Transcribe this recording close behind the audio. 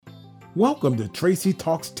Welcome to Tracy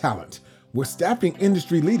Talks Talent, where staffing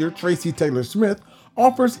industry leader Tracy Taylor Smith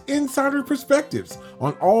offers insider perspectives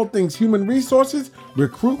on all things human resources,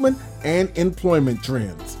 recruitment, and employment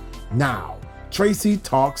trends. Now, Tracy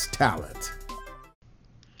Talks Talent.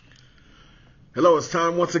 Hello, it's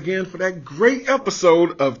time once again for that great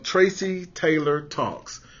episode of Tracy Taylor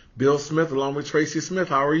Talks. Bill Smith along with Tracy Smith.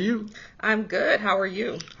 How are you? I'm good. How are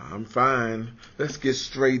you? I'm fine. Let's get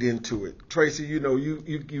straight into it. Tracy,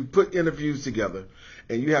 you put interviews together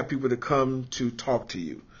and you have people that come to talk to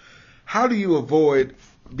you. How do you avoid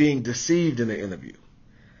being deceived in an interview?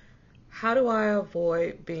 How do I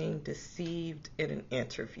avoid being deceived in an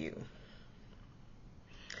interview?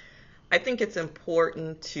 I think it's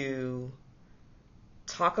important to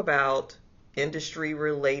talk about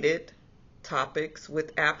industry-related topics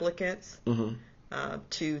with applicants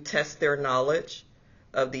to test their knowledge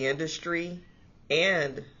of the industry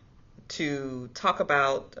and to talk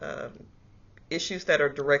about issues that are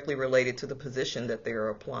directly related to the position that they're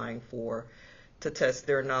applying for, to test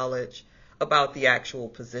their knowledge about the actual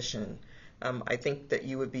position. I think that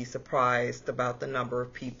you would be surprised about the number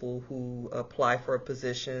of people who apply for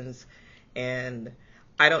positions, and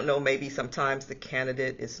I don't know, maybe sometimes the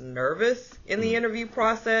candidate is nervous in the interview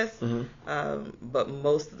process, but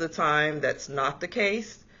most of the time that's not the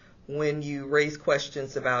case when you raise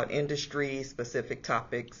questions about industry, specific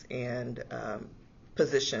topics, and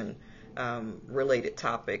position related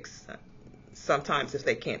topics. Sometimes if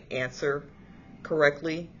they can't answer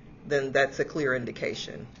correctly, then that's a clear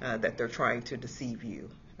indication that they're trying to deceive you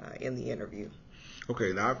in the interview.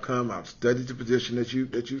 Okay, now I've studied the position that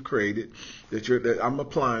you've created, that I'm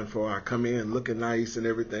applying for. I come in looking nice and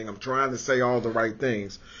everything. I'm trying to say all the right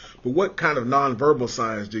things. But what kind of nonverbal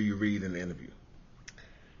signs do you read in the interview?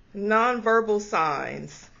 Nonverbal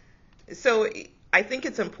signs. So I think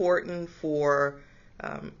it's important for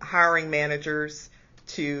hiring managers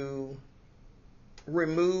to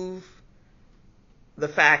remove the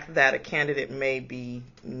fact that a candidate may be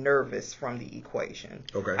nervous from the equation.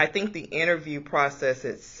 Okay. I think the interview process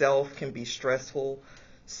itself can be stressful.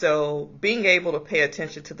 So being able to pay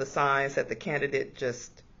attention to the signs that the candidate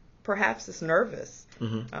just perhaps is nervous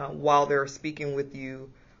while they're speaking with you,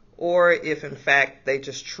 or if in fact they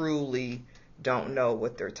just truly don't know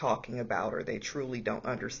what they're talking about, or they truly don't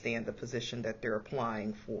understand the position that they're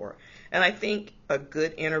applying for. And I think a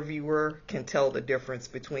good interviewer can tell the difference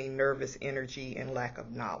between nervous energy and lack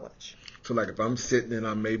of knowledge. So like if I'm sitting and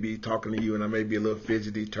I may be talking to you and I may be a little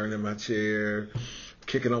fidgety, turning my chair,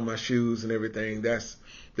 kicking on my shoes and everything, that's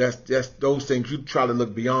those things. You try to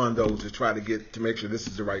look beyond those to try to make sure this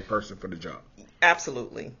is the right person for the job.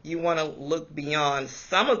 Absolutely. You want to look beyond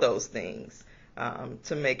some of those things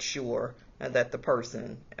to make sure that the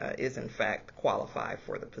person is in fact qualified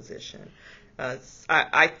for the position.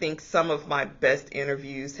 I think some of my best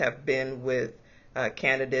interviews have been with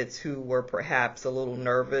candidates who were perhaps a little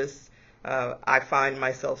nervous. I find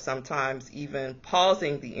myself sometimes even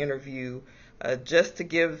pausing the interview just to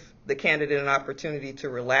give the candidate an opportunity to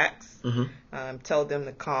relax, tell them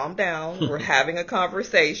to calm down. We're having a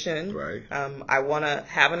conversation. Right. I want to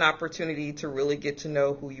have an opportunity to really get to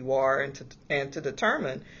know who you are and to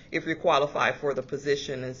determine if you're qualified for the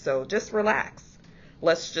position. And so just relax.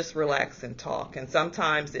 Let's just relax and talk. And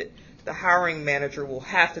sometimes the hiring manager will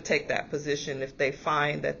have to take that position if they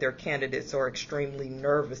find that their candidates are extremely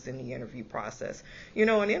nervous in the interview process. You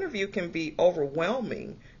know, an interview can be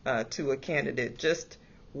overwhelming to a candidate. Just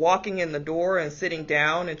walking in the door and sitting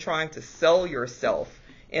down and trying to sell yourself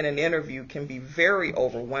in an interview can be very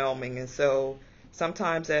overwhelming. And so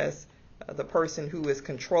sometimes as the person who is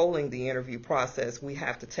controlling the interview process, we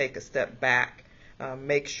have to take a step back,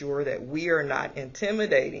 make sure that we are not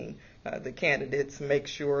intimidating the candidates, to make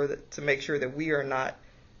sure that we are not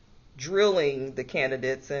drilling the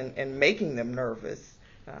candidates and making them nervous,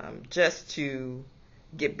 just to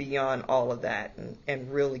get beyond all of that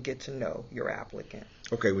and really get to know your applicant.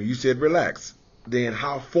 Okay, well, you said relax. Then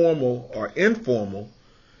how formal or informal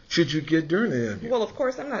should you get during the interview? Well, of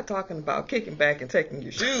course, I'm not talking about kicking back and taking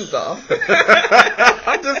your shoes off.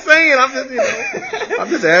 I'm just saying. I'm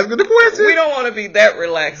just asking the question. We don't want to be that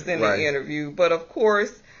relaxed in Right. the interview, but of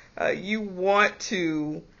course, you want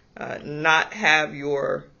to not have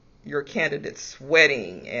your candidate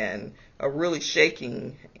sweating and really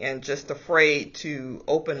shaking and just afraid to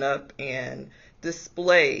open up and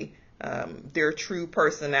display their true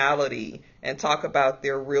personality and talk about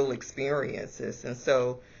their real experiences. And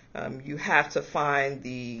so you have to find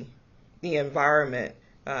the environment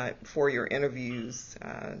for your interviews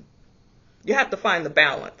you have to find the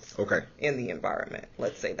balance. Okay. In the environment.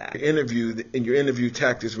 Let's say that. In your interview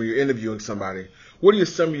tactics when you're interviewing somebody, what are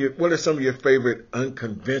some of your favorite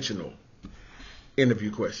unconventional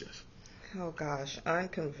interview questions? Oh gosh,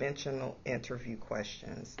 unconventional interview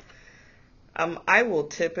questions. I will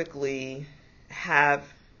typically have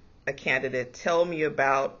a candidate tell me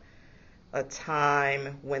about a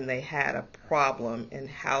time when they had a problem and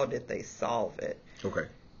how did they solve it. Okay.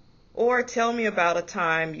 Or tell me about a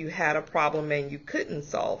time you had a problem and you couldn't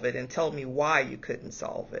solve it and tell me why you couldn't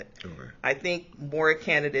solve it. Okay. I think more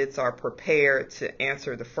candidates are prepared to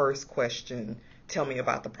answer the first question, tell me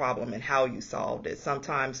about the problem and how you solved it.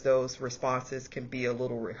 Sometimes those responses can be a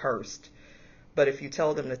little rehearsed. But if you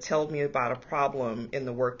tell them to tell me about a problem in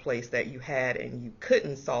the workplace that you had and you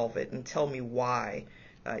couldn't solve it and tell me why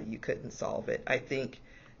you couldn't solve it, I think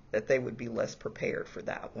that they would be less prepared for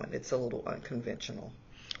that one. It's a little unconventional.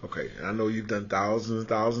 Okay, I know you've done thousands and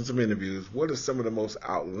thousands of interviews. What are some of the most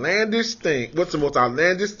outlandish thing? What's the most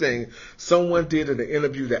outlandish thing someone did in an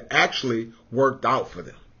interview that actually worked out for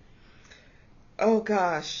them? Oh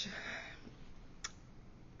gosh,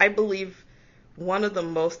 I believe one of the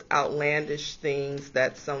most outlandish things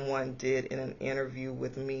that someone did in an interview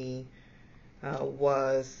with me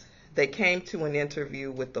was they came to an interview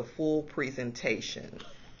with a full presentation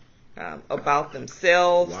about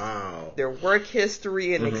themselves, wow, their work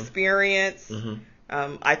history and experience.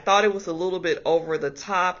 I thought it was a little bit over the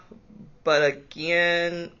top, but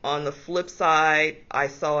again, on the flip side, I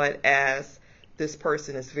saw it as this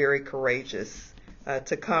person is very courageous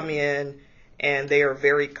to come in and they are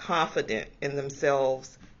very confident in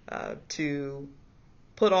themselves to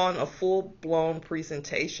put on a full-blown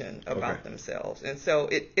presentation about themselves. And so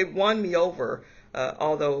it won me over,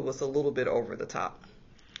 although it was a little bit over the top.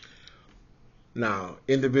 Now,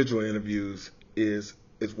 individual interviews is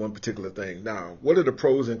one particular thing. Now, what are the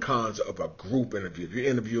pros and cons of a group interview? If you're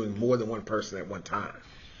interviewing more than one person at one time.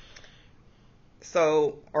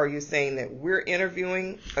 So, are you saying that we're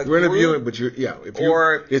interviewing a We're group? interviewing, but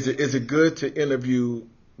is it good to interview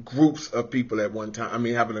groups of people at one time? I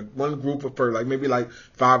mean, having one group of maybe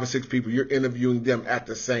 5 or 6 people, you're interviewing them at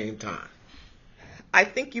the same time. I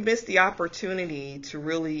think you miss the opportunity to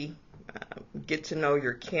really get to know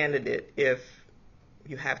your candidate if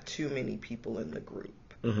you have too many people in the group.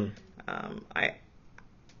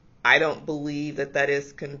 I don't believe that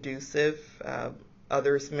is conducive.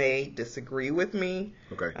 Others may disagree with me.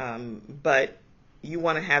 Okay. But you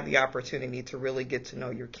want to have the opportunity to really get to know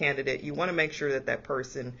your candidate. You want to make sure that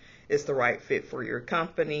person is the right fit for your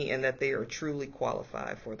company and that they are truly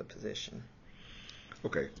qualified for the position.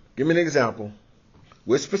 Okay. Give me an example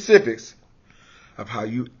with specifics of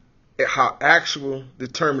how actual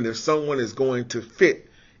determine if someone is going to fit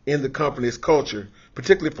in the company's culture,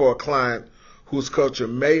 particularly for a client whose culture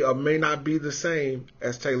may or may not be the same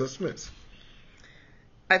as Taylor Smith's.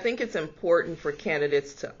 I think it's important for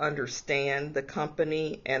candidates to understand the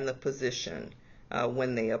company and the position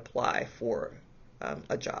when they apply for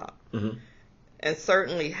a job. And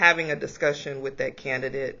certainly having a discussion with that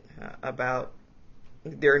candidate about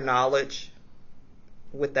their knowledge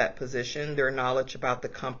with that position, their knowledge about the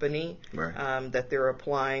company that they're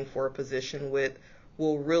applying for a position with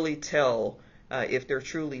will really tell if they're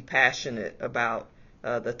truly passionate about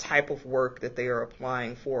the type of work that they are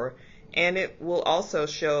applying for. And it will also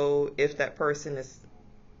show if that person is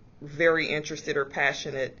very interested or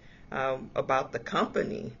passionate about the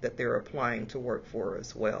company that they're applying to work for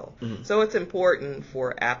as well. So it's important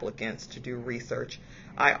for applicants to do research.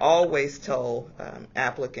 I always tell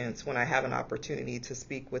applicants when I have an opportunity to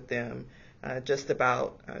speak with them just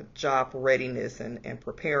about job readiness and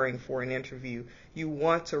preparing for an interview. You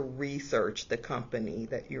want to research the company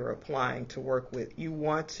that you're applying to work with. You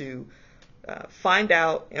want to find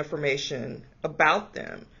out information about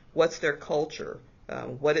them. What's their culture?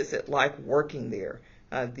 What is it like working there?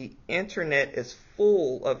 The internet is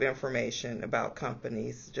full of information about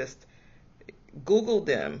companies. Just Google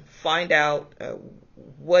them. Find out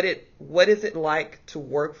what is it like to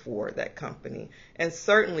work for that company. And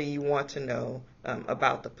certainly you want to know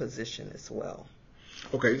about the position as well.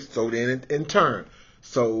 Okay, so then in turn,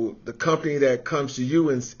 so the company that comes to you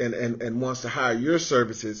and wants to hire your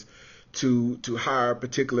services to hire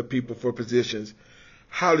particular people for positions,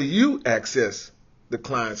 how do you access the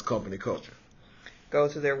client's company culture? Go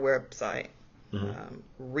to their website,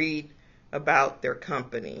 read about their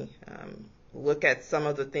company, look at some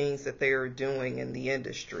of the things that they are doing in the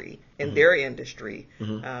industry, in their industry,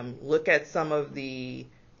 look at some of the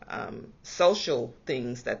social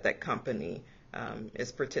things that company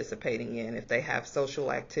is participating in, if they have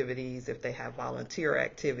social activities, if they have volunteer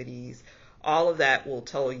activities, all of that will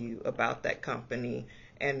tell you about that company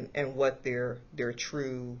and what their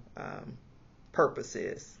true purpose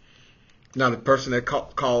is. Now, the person that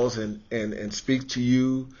calls and speaks to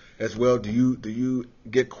you as well, do you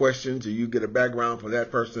get questions? Do you get a background for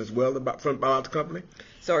that person as well about the company?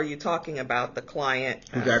 So, are you talking about the client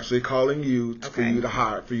who's actually calling you for you to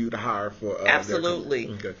hire for? Absolutely.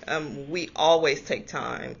 Okay. We always take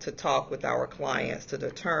time to talk with our clients to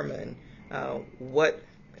determine what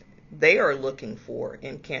they are looking for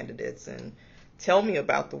in candidates, and tell me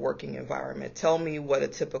about the working environment. Tell me what a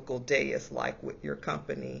typical day is like with your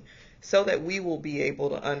company, so that we will be able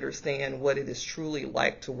to understand what it is truly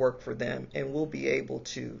like to work for them, and we'll be able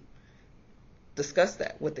to discuss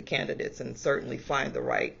that with the candidates and certainly find the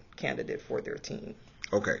right candidate for their team.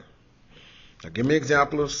 Okay. Now give me an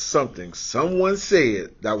example of something someone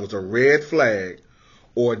said that was a red flag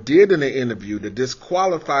or did in the interview that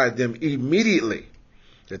disqualified them immediately,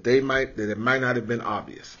 that it might not have been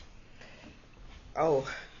obvious. Oh,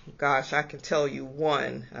 gosh, I can tell you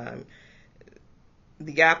one.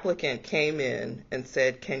 The applicant came in and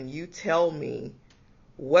said, "Can you tell me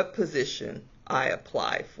what position I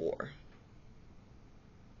apply for?"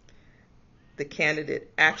 The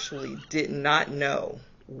candidate actually did not know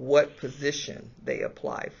what position they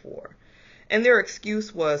applied for. And their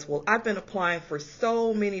excuse was, "Well, I've been applying for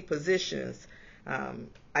so many positions,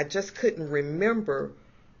 I just couldn't remember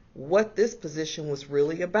what this position was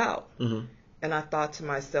really about." Mm-hmm. And I thought to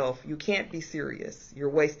myself, you can't be serious.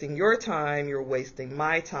 You're wasting your time. You're wasting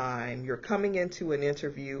my time. You're coming into an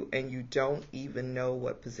interview and you don't even know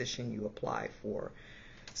what position you applied for.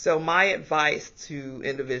 So my advice to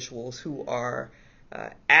individuals who are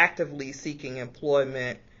actively seeking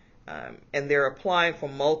employment and they're applying for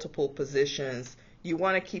multiple positions, you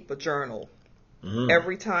want to keep a journal. Mm-hmm.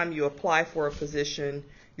 Every time you apply for a position,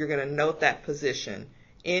 you're going to note that position.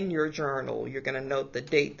 In your journal, you're going to note the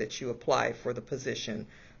date that you applied for the position.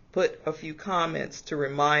 Put a few comments to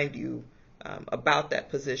remind you about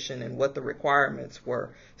that position and what the requirements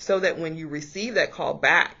were, so that when you receive that call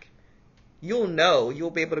back, you'll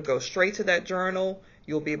be able to go straight to that journal.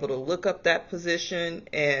 You'll be able to look up that position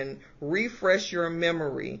and refresh your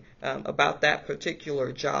memory about that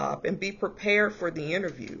particular job and be prepared for the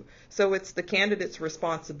interview. So it's the candidate's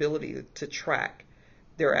responsibility to track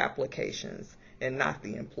their applications and not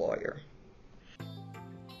the employer.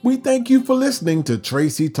 We thank you for listening to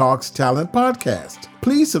Tracy Talks Talent Podcast.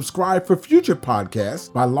 Please subscribe for future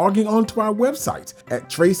podcasts by logging on to our website at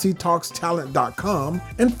tracytalkstalent.com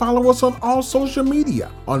and follow us on all social media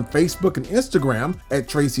on Facebook and Instagram at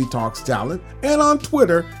Tracy Talks Talent and on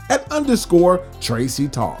Twitter at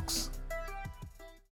 _Tracy Talks.